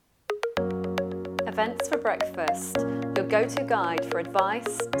Events for Breakfast, your go-to guide for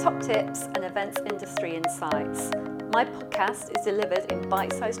advice, top tips and events industry insights. My podcast is delivered in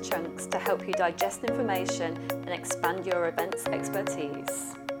bite-sized chunks to help you digest information and expand your events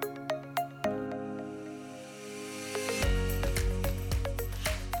expertise.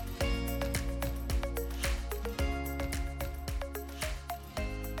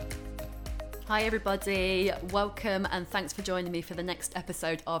 Hi everybody, welcome and thanks for joining me for the next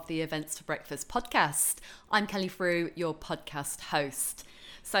episode of the Events for Breakfast podcast. I'm Kelly Frew, your podcast host.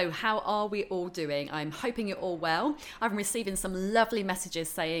 So how are we all doing? I'm hoping you're all well. I'm receiving some lovely messages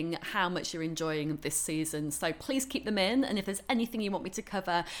saying how much you're enjoying this season. So please keep them in. And if there's anything you want me to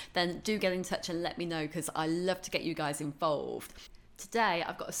cover, then do get in touch and let me know because I love to get you guys involved. Today,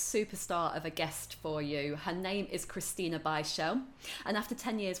 I've got a superstar of a guest for you. Her name is Christina Beischel. And after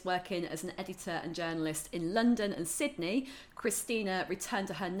 10 years working as an editor and journalist in London and Sydney, Christina returned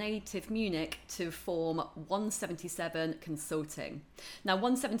to her native Munich to form 177 Consulting. Now,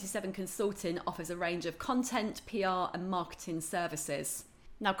 177 Consulting offers a range of content, PR and marketing services.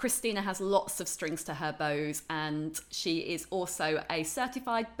 Now, Christina has lots of strings to her bows and she is also a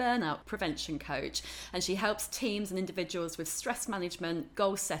certified burnout prevention coach, and she helps teams and individuals with stress management,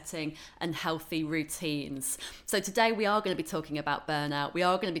 goal setting and healthy routines. So today we are going to be talking about burnout. We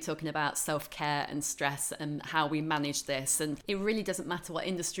are going to be talking about self-care and stress and how we manage this. And it really doesn't matter what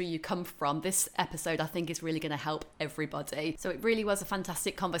industry you come from. This episode I think is really going to help everybody. So it really was a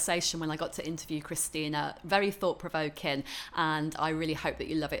fantastic conversation when I got to interview Christina. Very thought-provoking, and I really hope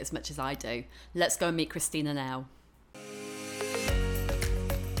that you love it as much as I do. Let's go and meet Christina now.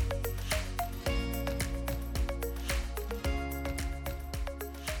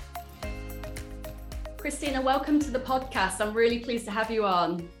 Christina, welcome to the podcast. I'm really pleased to have you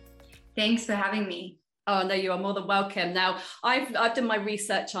on. Thanks for having me. Oh, no, you are more than welcome. Now, I've done my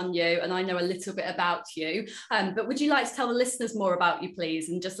research on you and I know a little bit about you, but would you like to tell the listeners more about you, please,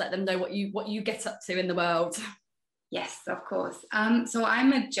 and just let them know what you get up to in the world? Yes, of course. So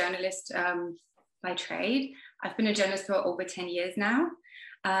I'm a journalist by trade. I've been a journalist for over 10 years now.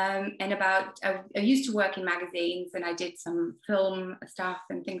 I used to work in magazines and I did some film stuff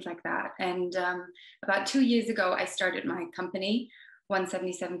and things like that. And about 2 years ago, I started my company,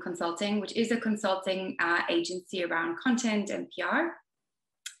 177 Consulting, which is a consulting agency around content and PR.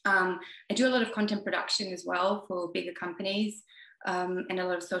 I do a lot of content production as well for bigger companies and a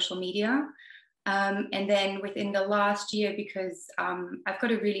lot of social media. And then within the last year, because I've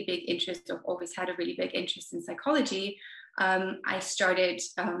got a really big interest, I've always had a really big interest in psychology, I started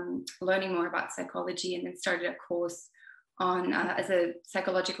learning more about psychology and then started a course on as a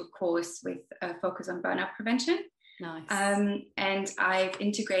psychological course with a focus on burnout prevention. Nice. And I've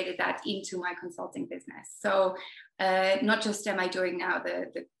integrated that into my consulting business. So not just am I doing now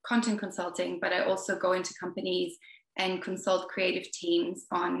the content consulting, but I also go into companies and consult creative teams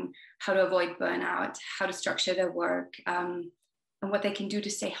on how to avoid burnout, how to structure their work, and what they can do to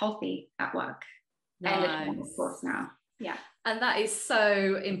stay healthy at work. Nice. And at home, of course, now. Yeah. And that is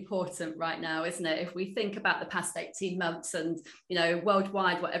so important right now, isn't it? If we think about the past 18 months and, you know,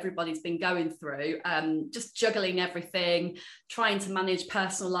 worldwide, what everybody's been going through, just juggling everything, trying to manage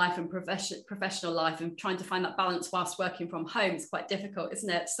personal life and professional life and trying to find that balance whilst working from home is quite difficult, isn't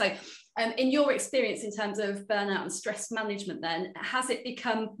it? So in your experience in terms of burnout and stress management, then, has it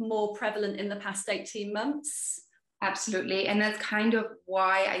become more prevalent in the past 18 months? Absolutely. And that's kind of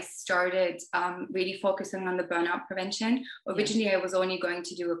why I started really focusing on the burnout prevention. Originally, I was only going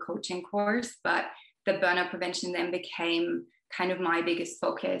to do a coaching course, but the burnout prevention then became kind of my biggest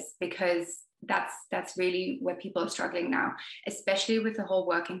focus because that's really where people are struggling now, especially with the whole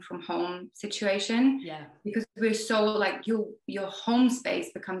working from home situation. Yeah. Because we're so like your home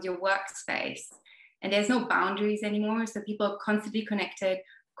space becomes your workspace and there's no boundaries anymore. So people are constantly connected,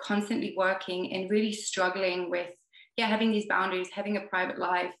 constantly working and really struggling with having these boundaries, having a private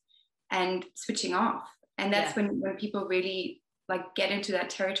life and switching off. And that's when people really like get into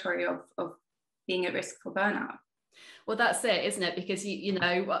that territory of being at risk for burnout. Well, that's it, isn't it? Because you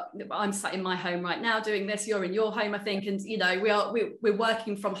know, I'm sat in my home right now doing this. You're in your home, I think, and you know, we're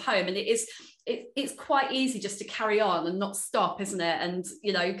working from home, and it's quite easy just to carry on and not stop, isn't it? And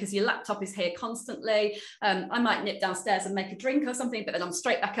you know, because your laptop is here constantly. I might nip downstairs and make a drink or something, but then I'm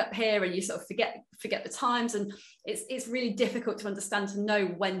straight back up here, and you sort of forget the times, and it's really difficult to understand to know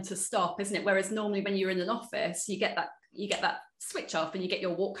when to stop, isn't it? Whereas normally when you're in an office, you get that switch off and you get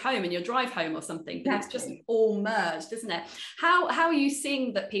your walk home and your drive home or something, but it's just all merged, isn't it? How are you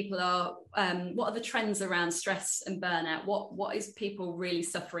seeing that people are, what are the trends around stress and burnout? What is people really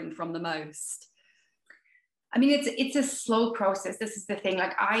suffering from the most? I mean, it's a slow process. This is the thing.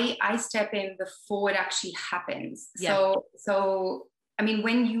 Like I step in before it actually happens. Yeah. So I mean,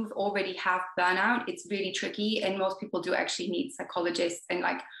 when you've already have burnout, it's really tricky, and most people do actually need psychologists and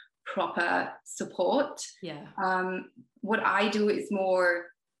like proper support. Yeah. What I do is more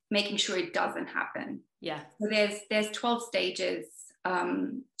making sure it doesn't happen. Yeah. So there's 12 stages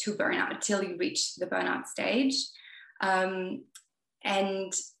to burnout until you reach the burnout stage, and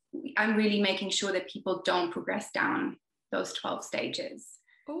I'm really making sure that people don't progress down those 12 stages.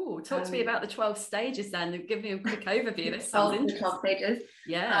 Oh, talk to me about the 12 stages then. Give me a quick overview. This sounds interesting. 12 stages.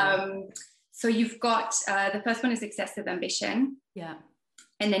 Yeah. So you've got, the first one is excessive ambition. Yeah.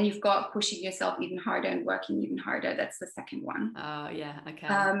 And then you've got pushing yourself even harder and working even harder. That's the second one. Oh, yeah. Okay.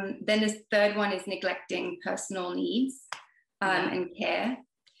 Then the third one is neglecting personal needs and care.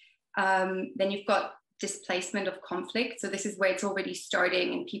 Then you've got displacement of conflict. So this is where it's already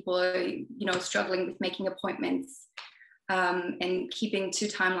starting and people are, struggling with making appointments and keeping to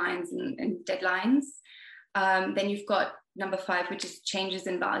timelines and deadlines. Then you've got number 5, which is changes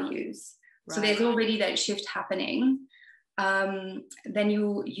in values. Right. So there's already that shift happening. Then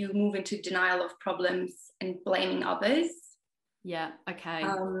you move into denial of problems and blaming others. Yeah, okay.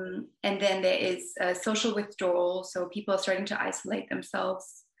 And then there is social withdrawal. So people are starting to isolate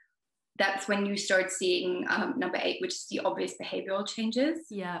themselves. That's when you start seeing number 8, which is the obvious behavioral changes.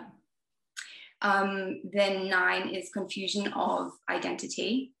 Yeah. Then 9 is confusion of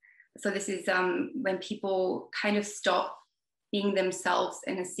identity. So this is when people kind of stop being themselves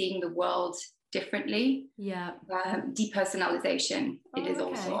and are seeing the world differently. Yeah. Depersonalization, it is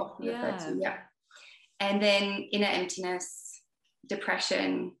also often referred to. Yeah. And then inner emptiness,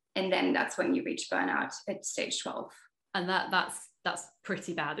 depression, and then that's when you reach burnout at stage 12. And that's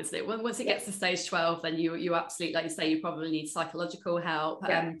pretty bad, isn't it? Once it gets to stage 12, then you absolutely, like you say, you probably need psychological help.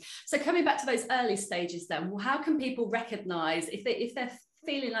 Yeah. So coming back to those early stages then, well, how can people recognize if they're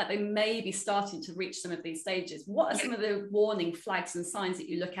feeling like they may be starting to reach some of these stages? What are some of the warning flags and signs that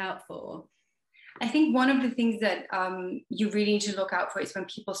you look out for? I think one of the things that you really need to look out for is when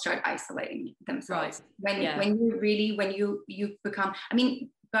people start isolating themselves. Right. When you become, I mean,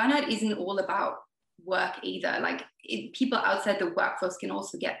 burnout isn't all about work either. Like people outside the workforce can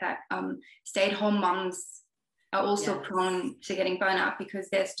also get that. Stay-at-home moms are also prone to getting burnout because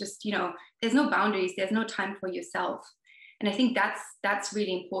there's just, there's no boundaries, there's no time for yourself. And I think that's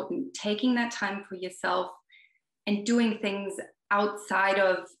really important, taking that time for yourself and doing things outside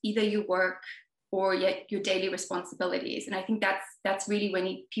of either your work or your daily responsibilities. And I think that's really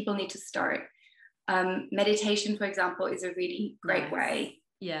when people need to start. Meditation, for example, is a really great way.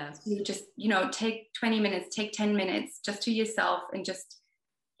 Yeah. You just, take 20 minutes, take 10 minutes just to yourself and just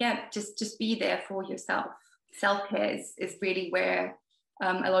be there for yourself. Self-care is really where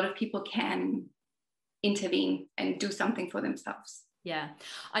a lot of people can intervene and do something for themselves. Yeah,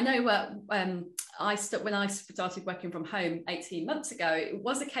 I know when I started working from home 18 months ago, it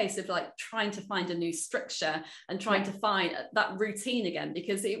was a case of like trying to find a new structure and trying to find that routine again,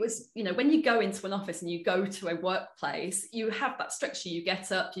 because it was, when you go into an office and you go to a workplace, you have that structure. You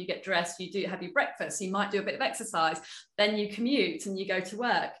get up, you get dressed, you do have your breakfast, you might do a bit of exercise, then you commute and you go to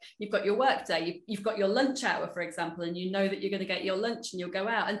work. You've got your work day, you've got your lunch hour, for example, and you know that you're going to get your lunch and you'll go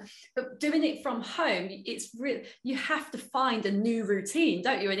out. But doing it from home, it's really, you have to find a new routine,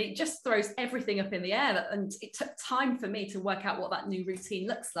 don't you? And it just throws everything up in the air, and it took time for me to work out what that new routine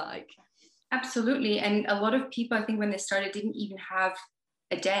looks like. Absolutely. And a lot of people, I think, when they started, didn't even have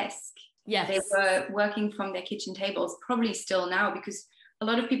a desk. Yes, they were working from their kitchen tables, probably still now, because a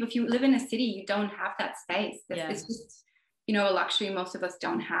lot of people, if you live in a city, you don't have that space. It's just a luxury most of us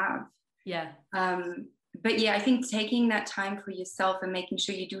don't have. But I think taking that time for yourself and making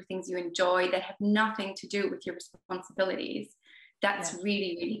sure you do things you enjoy that have nothing to do with your responsibilities, that's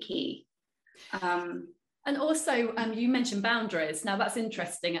really, really key. And also, you mentioned boundaries. Now that's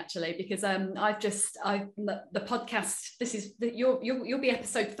interesting, actually, because the podcast. You'll be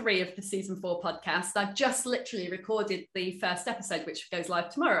episode 3 of the season 4 podcast. I've just literally recorded the first episode, which goes live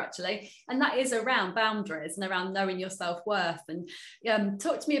tomorrow, actually, and that is around boundaries and around knowing your self-worth. And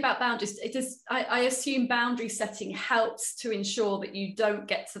talk to me about boundaries. I assume boundary setting helps to ensure that you don't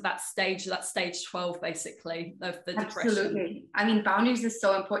get to that stage 12, basically, of the depression. Absolutely. I mean, boundaries is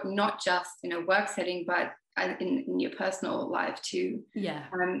so important, not just in a work setting, but in your personal life too.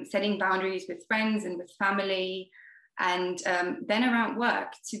 Setting boundaries with friends and with family, and then around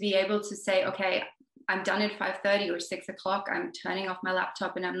work, to be able to say, okay, I'm done at 5:30 or 6 o'clock, I'm turning off my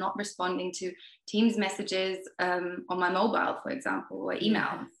laptop and I'm not responding to Teams messages on my mobile, for example, or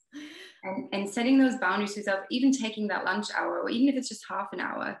emails. And setting those boundaries for yourself, even taking that lunch hour, or even if it's just half an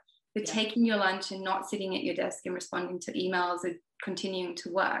hour, the taking your lunch and not sitting at your desk and responding to emails or continuing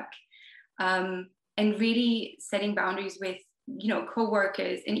to work, and really setting boundaries with,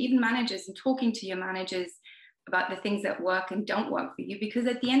 co-workers and even managers, and talking to your managers about the things that work and don't work for you. Because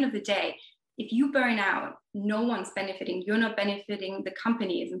at the end of the day, if you burn out, no one's benefiting. You're not benefiting, the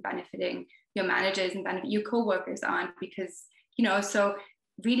company isn't benefiting, your manager isn't benefiting, your co-workers aren't, because, so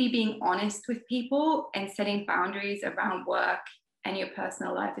really being honest with people and setting boundaries around work and your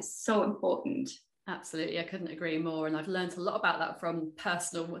personal life is so important. Absolutely, I couldn't agree more. And I've learned a lot about that from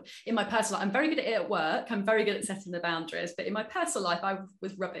in my personal life. I'm very good at it at work. I'm very good at setting the boundaries, but in my personal life, I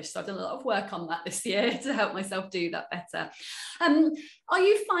was rubbish. So I've done a lot of work on that this year to help myself do that better. Are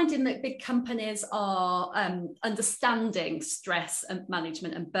you finding that big companies are understanding stress and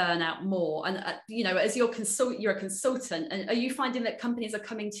management and burnout more? And, as you're a consultant, and are you finding that companies are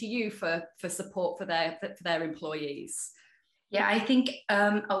coming to you for support for their employees? Yeah, I think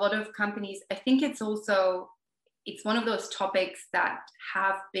a lot of companies, I think it's one of those topics that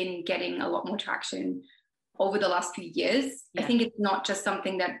have been getting a lot more traction over the last few years. Yeah. I think it's not just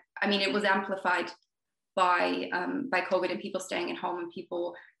something that, it was amplified by COVID and people staying at home and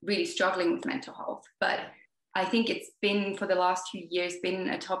people really struggling with mental health. But I think it's been, for the last few years, been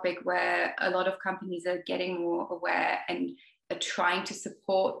a topic where a lot of companies are getting more aware and are trying to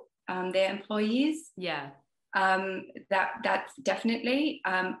support their employees. Yeah. That's definitely.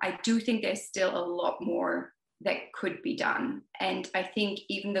 I do think there's still a lot more that could be done. And I think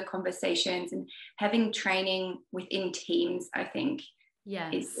even the conversations and having training within teams, I think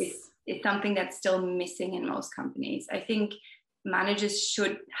is something that's still missing in most companies. I think managers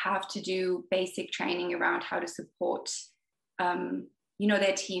should have to do basic training around how to support,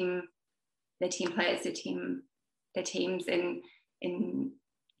 their team players, their teams in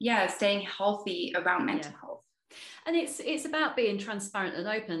staying healthy around mental health. And it's about being transparent and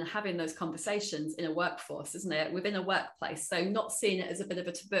open and having those conversations in a workforce, isn't it? Within a workplace. So not seeing it as a bit of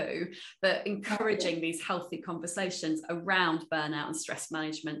a taboo, but encouraging these healthy conversations around burnout and stress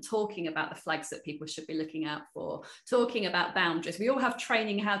management, talking about the flags that people should be looking out for, talking about boundaries. We all have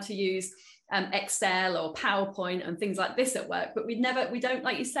training how to use Excel or PowerPoint and things like this at work, but we don't,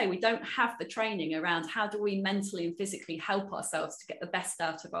 like you say, we don't have the training around how do we mentally and physically help ourselves to get the best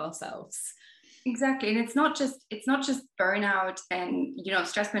out of ourselves. Exactly. And it's not just burnout and,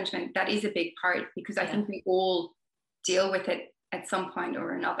 stress management. That is a big part, because I think we all deal with it at some point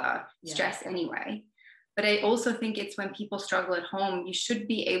or another, stress anyway. But I also think it's when people struggle at home, you should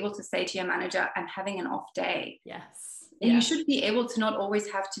be able to say to your manager, I'm having an off day. Yes. And you should be able to not always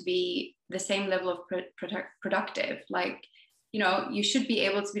have to be the same level of productive. Like, you should be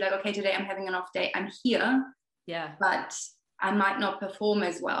able to be like, okay, today I'm having an off day. I'm here. Yeah. But I might not perform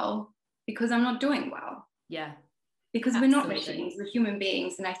as well because I'm not doing well. Yeah. Because we're not machines, we're human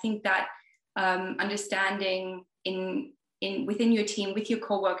beings. And I think that understanding within your team, with your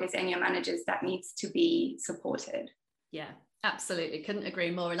co-workers and your managers, that needs to be supported. Yeah, absolutely. Couldn't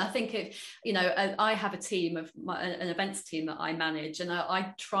agree more. And I think I have a team of an events team that I manage, and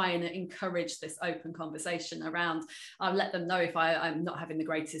I try and encourage this open conversation around. I'll let them know if I'm not having the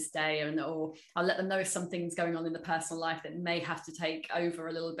greatest day, or I'll let them know if something's going on in the personal life that may have to take over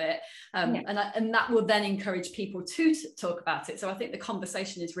a little bit. And that will then encourage people to talk about it. So I think the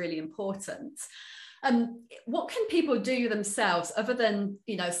conversation is really important. What can people do themselves other than,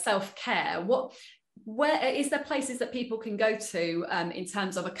 self-care? Where is there places that people can go to in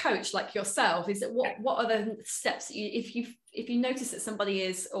terms of a coach like yourself? Is it what are the steps that if you notice that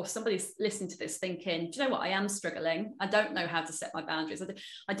somebody's listening to this thinking, do you know what, I am struggling, I don't know how to set my boundaries,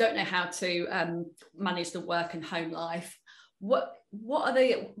 I don't know how to manage the work and home life,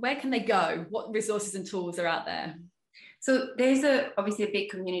 where can they go? What resources and tools are out there? So there's obviously a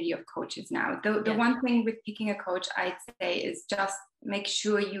big community of coaches now. The one thing with picking a coach, I'd say, is just make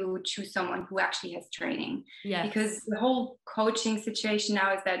sure you choose someone who actually has training. Yes. Because the whole coaching situation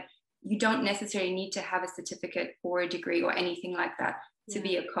now is that you don't necessarily need to have a certificate or a degree or anything like that to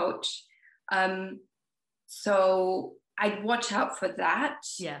be a coach. So I'd watch out for that,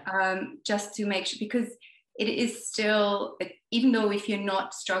 just to make sure, because it is still, even though if you're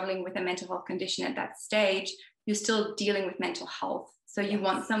not struggling with a mental health condition at that stage, you're still dealing with mental health. So you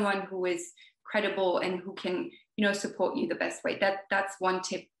want someone who is credible and who can, support you the best way. That's one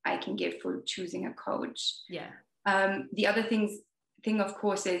tip I can give for choosing a coach. Yeah. The other thing, of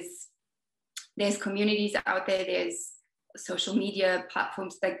course, is there's communities out there. There's social media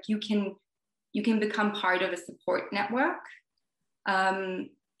platforms that you can become part of a support network,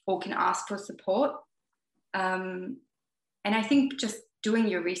 or can ask for support. And I think just doing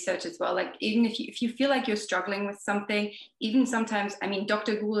your research as well. Like even if you feel like you're struggling with something, even sometimes, I mean,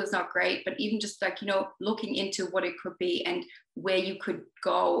 Dr. Google is not great, but even just like, looking into what it could be and where you could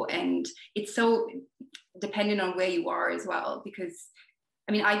go. And it's so dependent on where you are as well, because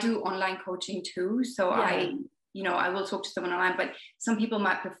I mean, I do online coaching too. So I will talk to someone online, but some people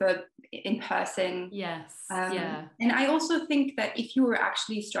might prefer in person. Yes. And I also think that if you were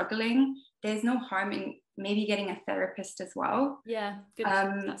actually struggling, there's no harm in maybe getting a therapist as well. Yeah, good.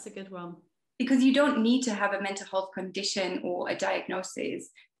 That's a good one. Because you don't need to have a mental health condition or a diagnosis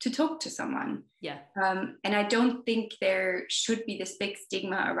to talk to someone. Yeah. And I don't think there should be this big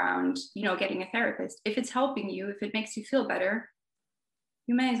stigma around, getting a therapist. If it's helping you, if it makes you feel better,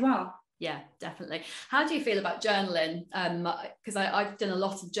 you may as well. Yeah, definitely. How do you feel about journaling? Because I've done a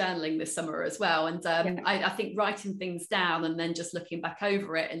lot of journaling this summer as well. And I think writing things down and then just looking back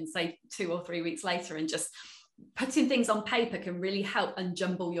over it and say 2 or 3 weeks later and just putting things on paper can really help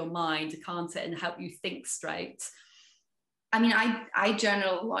unjumble your mind, can't it? And help you think straight. I mean, I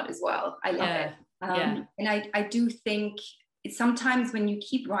journal a lot as well. I love it. And I do think sometimes when you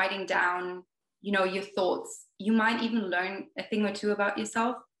keep writing down, your thoughts, you might even learn a thing or two about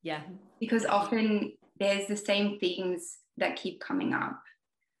yourself. Yeah. Because often there's the same themes that keep coming up.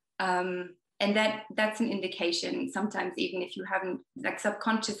 And that's an indication, sometimes even if you haven't, like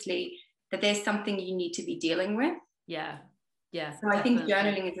subconsciously, that there's something you need to be dealing with. Yeah. Yeah. So I think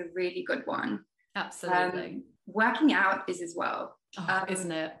journaling is a really good one. Absolutely. Working out is as well.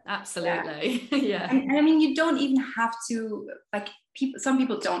 Isn't it? Absolutely. Yeah. And I mean, you don't even have to, like, some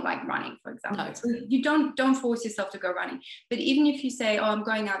people don't like running, for example. No. So you don't force yourself to go running. But even if you say, oh, I'm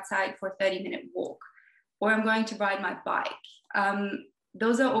going outside for a 30-minute walk, or I'm going to ride my bike,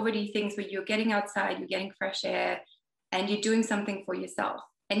 those are already things where you're getting outside, you're getting fresh air, and you're doing something for yourself.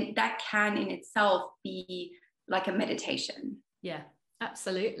 And that can in itself be like a meditation. Yeah.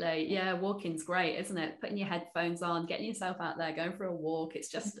 Absolutely. Yeah, walking's great, isn't it? Putting your headphones on, getting yourself out there, going for a walk. It's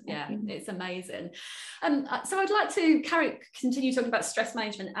just, it's amazing. So I'd like to continue talking about stress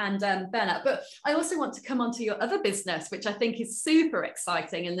management and burnout, but I also want to come on to your other business, which I think is super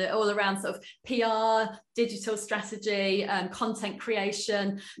exciting, and all around sort of PR, digital strategy, content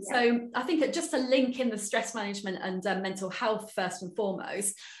creation. Yeah. So I think just a link in the stress management and mental health first and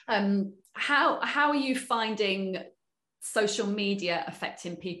foremost. How are you finding social media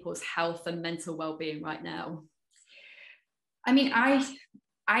affecting people's health and mental well-being right now? I mean,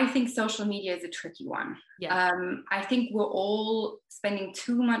 I think social media is a tricky one. Yeah. I think we're all spending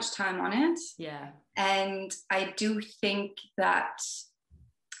too much time on it. Yeah. And I do think that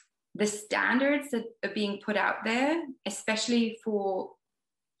the standards that are being put out there, especially for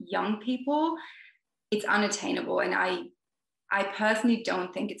young people, it's unattainable. And I personally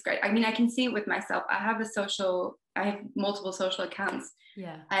don't think it's great. I mean, I can see it with myself. I have multiple social accounts.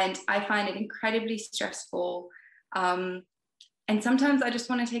 Yeah. And I find it incredibly stressful. And sometimes I just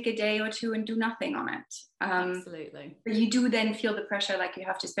want to take a day or two and do nothing on it. Absolutely. But you do then feel the pressure, like you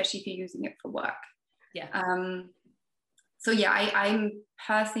have to, especially if you're using it for work. Yeah. So yeah, I'm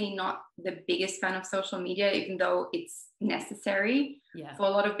personally not the biggest fan of social media, even though it's necessary for a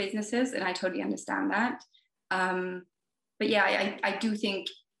lot of businesses. And I totally understand that. But yeah, I do think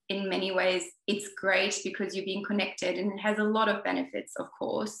in many ways it's great because you're being connected, and it has a lot of benefits, of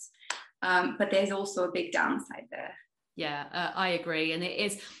course. But there's also a big downside there. Yeah, I agree. And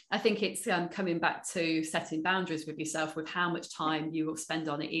I think it's coming back to setting boundaries with yourself, with how much time you will spend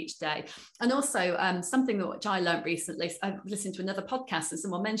on it each day. And also something which I learned recently, I listened to another podcast and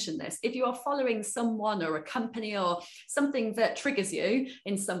someone mentioned this. If you are following someone or a company or something that triggers you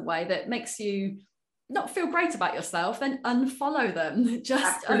in some way that makes you not feel great about yourself, then unfollow them.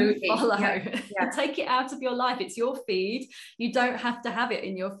 Just Absolutely. Unfollow. Yeah. Take it out of your life. It's your feed. You don't have to have it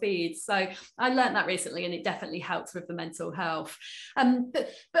in your feed. So I learned that recently, and it definitely helps with the mental health. But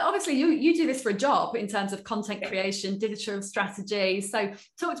obviously you do this for a job in terms of content creation, digital strategy. So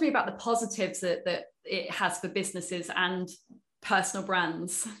talk to me about the positives that it has for businesses and personal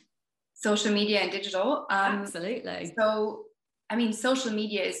brands. Social media and digital. Absolutely. So I mean, social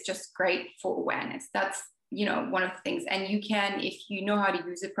media is just great for awareness. That's, one of the things. And you can, if you know how to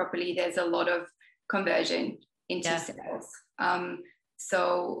use it properly, there's a lot of conversion into sales.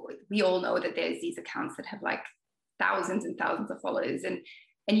 So we all know that there's these accounts that have like thousands and thousands of followers, and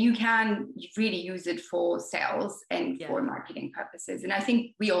you can really use it for sales and for marketing purposes. And I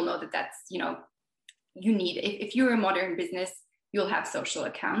think we all know that that's, you need, if you're a modern business, you'll have social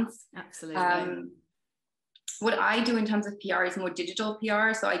accounts. Absolutely. What I do in terms of PR is more digital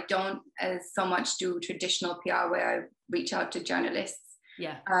PR. So I don't so much do traditional PR where I reach out to journalists.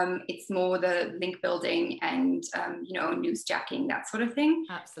 Yeah. It's more the link building and newsjacking, that sort of thing.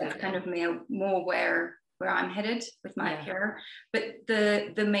 Absolutely. That's kind of more where I'm headed with my career. But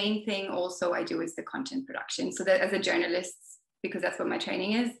the main thing also I do is the content production. So that as a journalist, because that's what my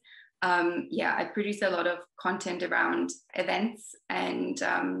training is, I produce a lot of content around events and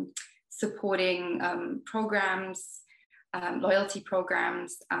supporting programs, loyalty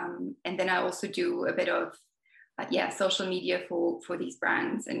programs, and then I also do a bit of social media for these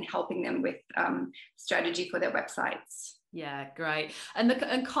brands and helping them with strategy for their websites. Yeah, great.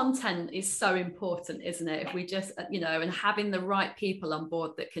 And content is so important, isn't it? If we just, and having the right people on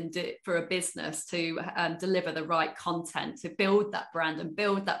board that can do it for a business to deliver the right content, to build that brand and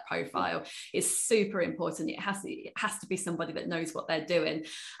build that profile is super important. It has to be somebody that knows what they're doing.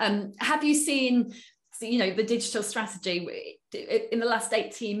 Have you seen, the digital strategy in the last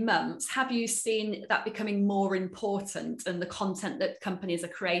 18 months, have you seen that becoming more important, and the content that companies are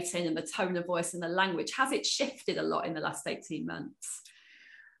creating and the tone of voice and the language, has it shifted a lot in the last 18 months?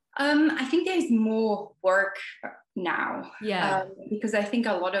 I think there's more work now. Yeah. Because I think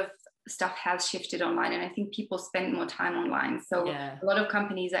a lot of stuff has shifted online, and I think people spend more time online. So a lot of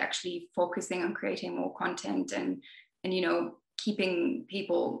companies are actually focusing on creating more content and keeping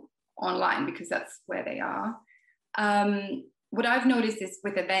people online because that's where they are. What I've noticed is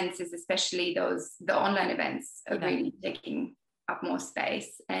with events is especially the online events are really taking up more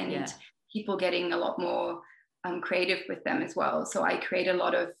space, and people getting a lot more creative with them as well. So I create a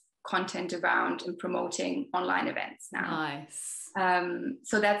lot of content around and promoting online events now. Nice.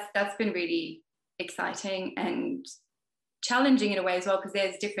 So that's been really exciting and challenging in a way as well, because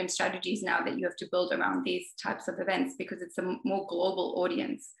there's different strategies now that you have to build around these types of events because it's a more global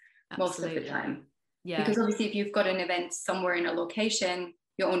audience. Absolutely. Most of the time. Yeah. Because obviously if you've got an event somewhere in a location,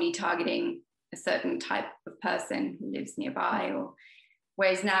 you're only targeting a certain type of person who lives nearby,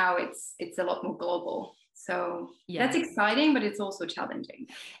 whereas now it's a lot more global. So that's exciting, but it's also challenging.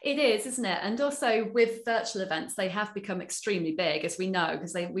 It is, isn't it? And also with virtual events, they have become extremely big, as we know,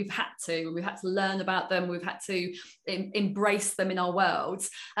 because we've had to learn about them. We've had to embrace them in our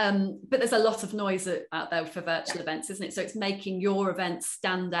worlds. But there's a lot of noise out there for virtual events, isn't it? So it's making your event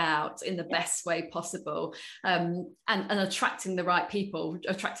stand out in the best way possible, and attracting the right people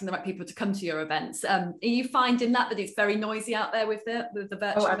to come to your events. Are you finding that it's very noisy out there with the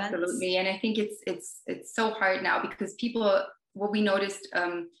virtual events? Absolutely. And I think it's so hard now because what we noticed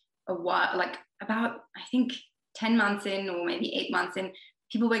a while, like about I think 10 months in or maybe 8 months in,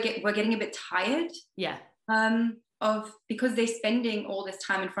 people were getting a bit tired because they're spending all this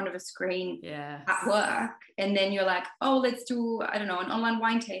time in front of a screen at work, and then you're like, oh, let's do, I don't know, an online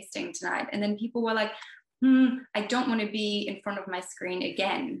wine tasting tonight, and then people were like, I don't want to be in front of my screen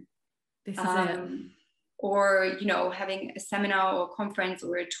again. This is it. Or having a seminar or conference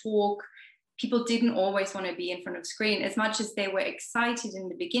or a talk, people didn't always want to be in front of screen as much as they were excited in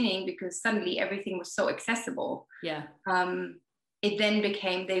the beginning because suddenly everything was so accessible. It then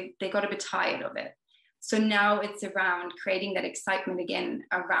became they got a bit tired of it. So now it's around creating that excitement again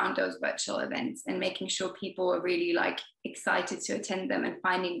around those virtual events and making sure people are really excited to attend them and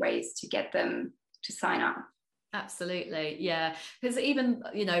finding ways to get them to sign up. Absolutely, yeah, because even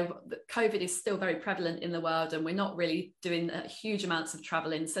COVID is still very prevalent in the world, and we're not really doing huge amounts of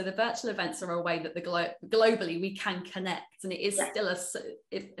traveling. So the virtual events are a way that globally we can connect, and it is still a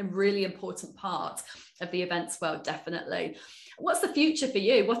really important part of the events world, definitely. What's the future for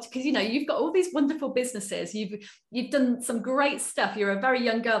you? Because you've got all these wonderful businesses. You've done some great stuff. You're a very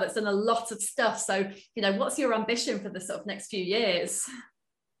young girl that's done a lot of stuff. So what's your ambition for the sort of next few years?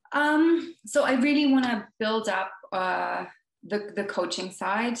 So I really want to build up the coaching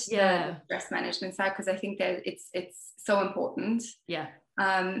side, the stress management side, because I think that it's so important.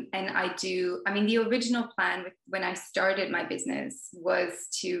 And the original plan when I started my business was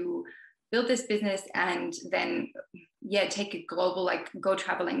to build this business and then take it global, go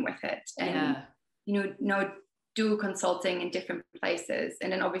traveling with it and do consulting in different places.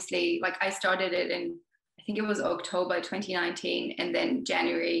 And then obviously I started it in, I think it was October 2019, and then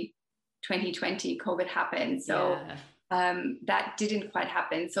January 2020 COVID happened, so that didn't quite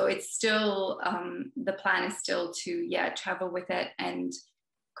happen. So it's still the plan is still to travel with it and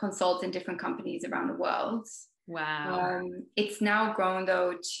consult in different companies around the world. Wow. It's now grown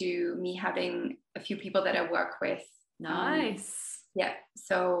though to me having a few people that I work with. Nice.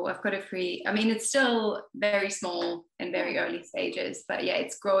 So I've got it's still very small and very early stages, but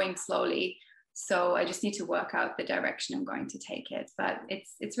it's growing slowly. So I just need to work out the direction I'm going to take it. But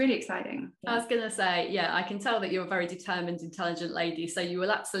it's really exciting. I was going to say, yeah, I can tell that you're a very determined, intelligent lady. So you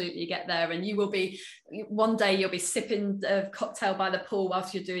will absolutely get there, and you will be, one day you'll be sipping a cocktail by the pool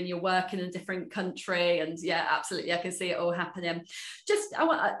whilst you're doing your work in a different country. And yeah, absolutely, I can see it all happening. Just, I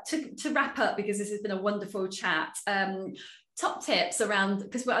want to wrap up, because this has been a wonderful chat. Top tips around,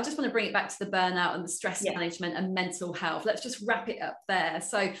 because I just want to bring it back to the burnout and the stress management and mental health. Let's just wrap it up there.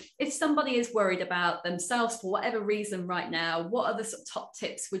 So if somebody is worried about themselves for whatever reason right now, what are the sort of top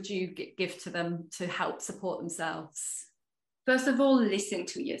tips would you give to them to help support themselves? First of all, listen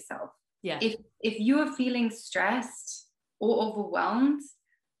to yourself. Yeah. If you are feeling stressed or overwhelmed,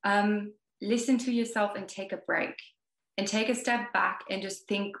 listen to yourself and take a break and take a step back and just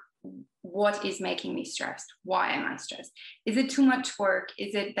think, what is making me stressed? Why am I stressed? Is it too much work?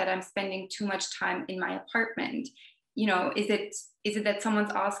 Is it that I'm spending too much time in my apartment? You know, is it that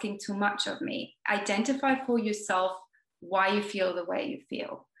someone's asking too much of me? Identify for yourself why you feel the way you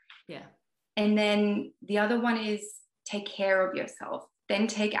feel. Yeah. And then the other one is take care of yourself. Then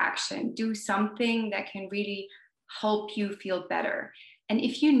take action. Do something that can really help you feel better. And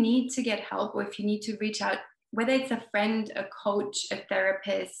if you need to get help, or if you need to reach out, whether it's a friend, a coach, a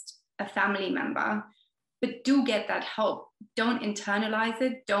therapist, a family member, but do get that help. Don't internalize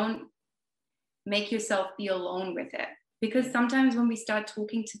it. Don't make yourself be alone with it. Because sometimes when we start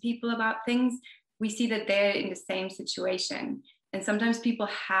talking to people about things, we see that they're in the same situation. And sometimes people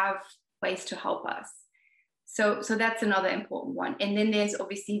have ways to help us. So that's another important one. And then there's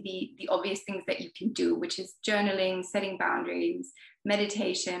obviously the obvious things that you can do, which is journaling, setting boundaries,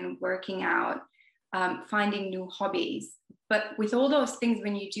 meditation, working out, finding new hobbies. But with all those things,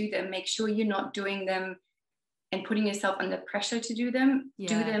 when you do them, make sure you're not doing them and putting yourself under pressure to do them.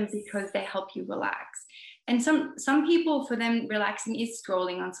 Yes. Do them because they help you relax. And some people, for them, relaxing is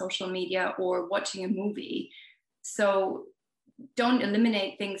scrolling on social media or watching a movie. So don't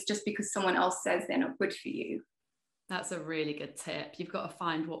eliminate things just because someone else says they're not good for you. That's a really good tip. You've got to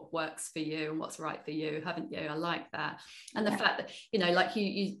find what works for you and what's right for you, haven't you? I like that. And the fact that, you know, like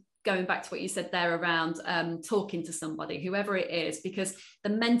you going back to what you said there around talking to somebody, whoever it is, because the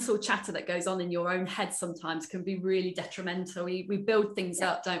mental chatter that goes on in your own head sometimes can be really detrimental. We build things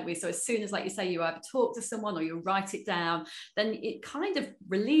up, don't we? So as soon as, like you say, you either talk to someone or you write it down, then it kind of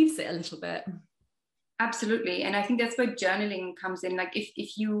relieves it a little bit. Absolutely. And I think that's where journaling comes in. Like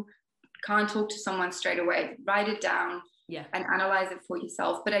if you can't talk to someone straight away, write it down and analyze it for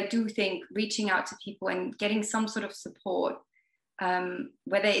yourself. But I do think reaching out to people and getting some sort of support,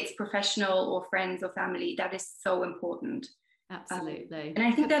 whether it's professional or friends or family, that is so important. Absolutely. And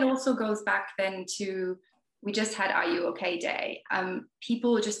I think that also goes back then to, we just had Are You Okay Day.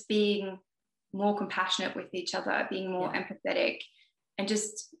 People just being more compassionate with each other, being more empathetic, and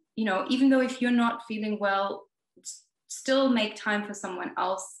just, you know, even though if you're not feeling well, still make time for someone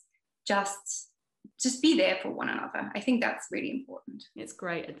else. Just be there for one another. I think that's really important. It's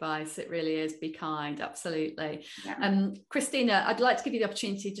great advice. It really is. Be kind. Absolutely. Yeah. Christina, I'd like to give you the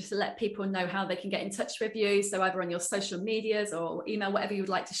opportunity just to let people know how they can get in touch with you. So either on your social medias or email, whatever you would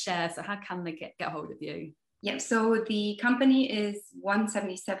like to share. So how can they get hold of you? Yeah. So the company is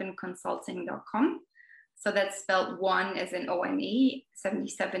 177consulting.com. So that's spelled 1 as in ONE,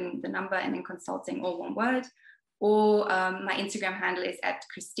 77 the number, and then consulting, all one word. Or my Instagram handle is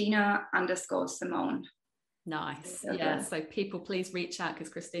 @Christina_Simone. Nice. Yeah. So people, please reach out, because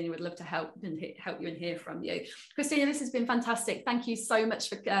Christina would love to help you and hear from you. Christina, this has been fantastic. Thank you so much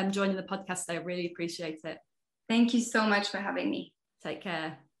for joining the podcast today. I really appreciate it. Thank you so much for having me. Take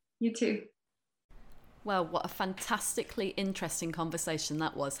care. You too. Well, what a fantastically interesting conversation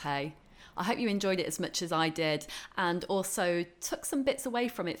that was, hey? I hope you enjoyed it as much as I did, and also took some bits away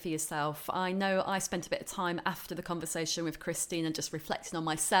from it for yourself. I know I spent a bit of time after the conversation with Christina just reflecting on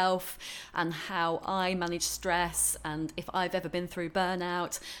myself and how I manage stress, and if I've ever been through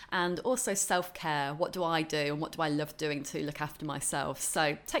burnout, and also self-care. What do I do and what do I love doing to look after myself?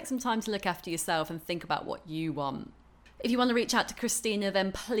 So take some time to look after yourself and think about what you want. If you want to reach out to Christina,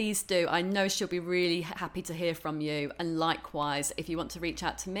 then please do. I know she'll be really happy to hear from you. And likewise, if you want to reach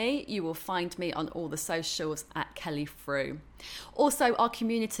out to me, you will find me on all the socials at Kelly Frew. Also, our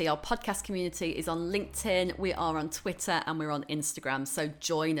community, our podcast community, is on LinkedIn, we are on Twitter, and we're on Instagram. So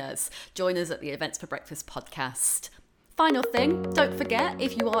join us. Join us at the Events for Breakfast podcast. Final thing, don't forget,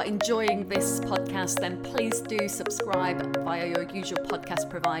 if you are enjoying this podcast, then please do subscribe via your usual podcast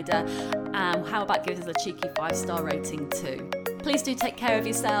provider. How about giving us a cheeky 5-star rating too? Please do take care of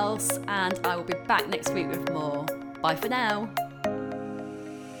yourselves, and I will be back next week with more. Bye for now.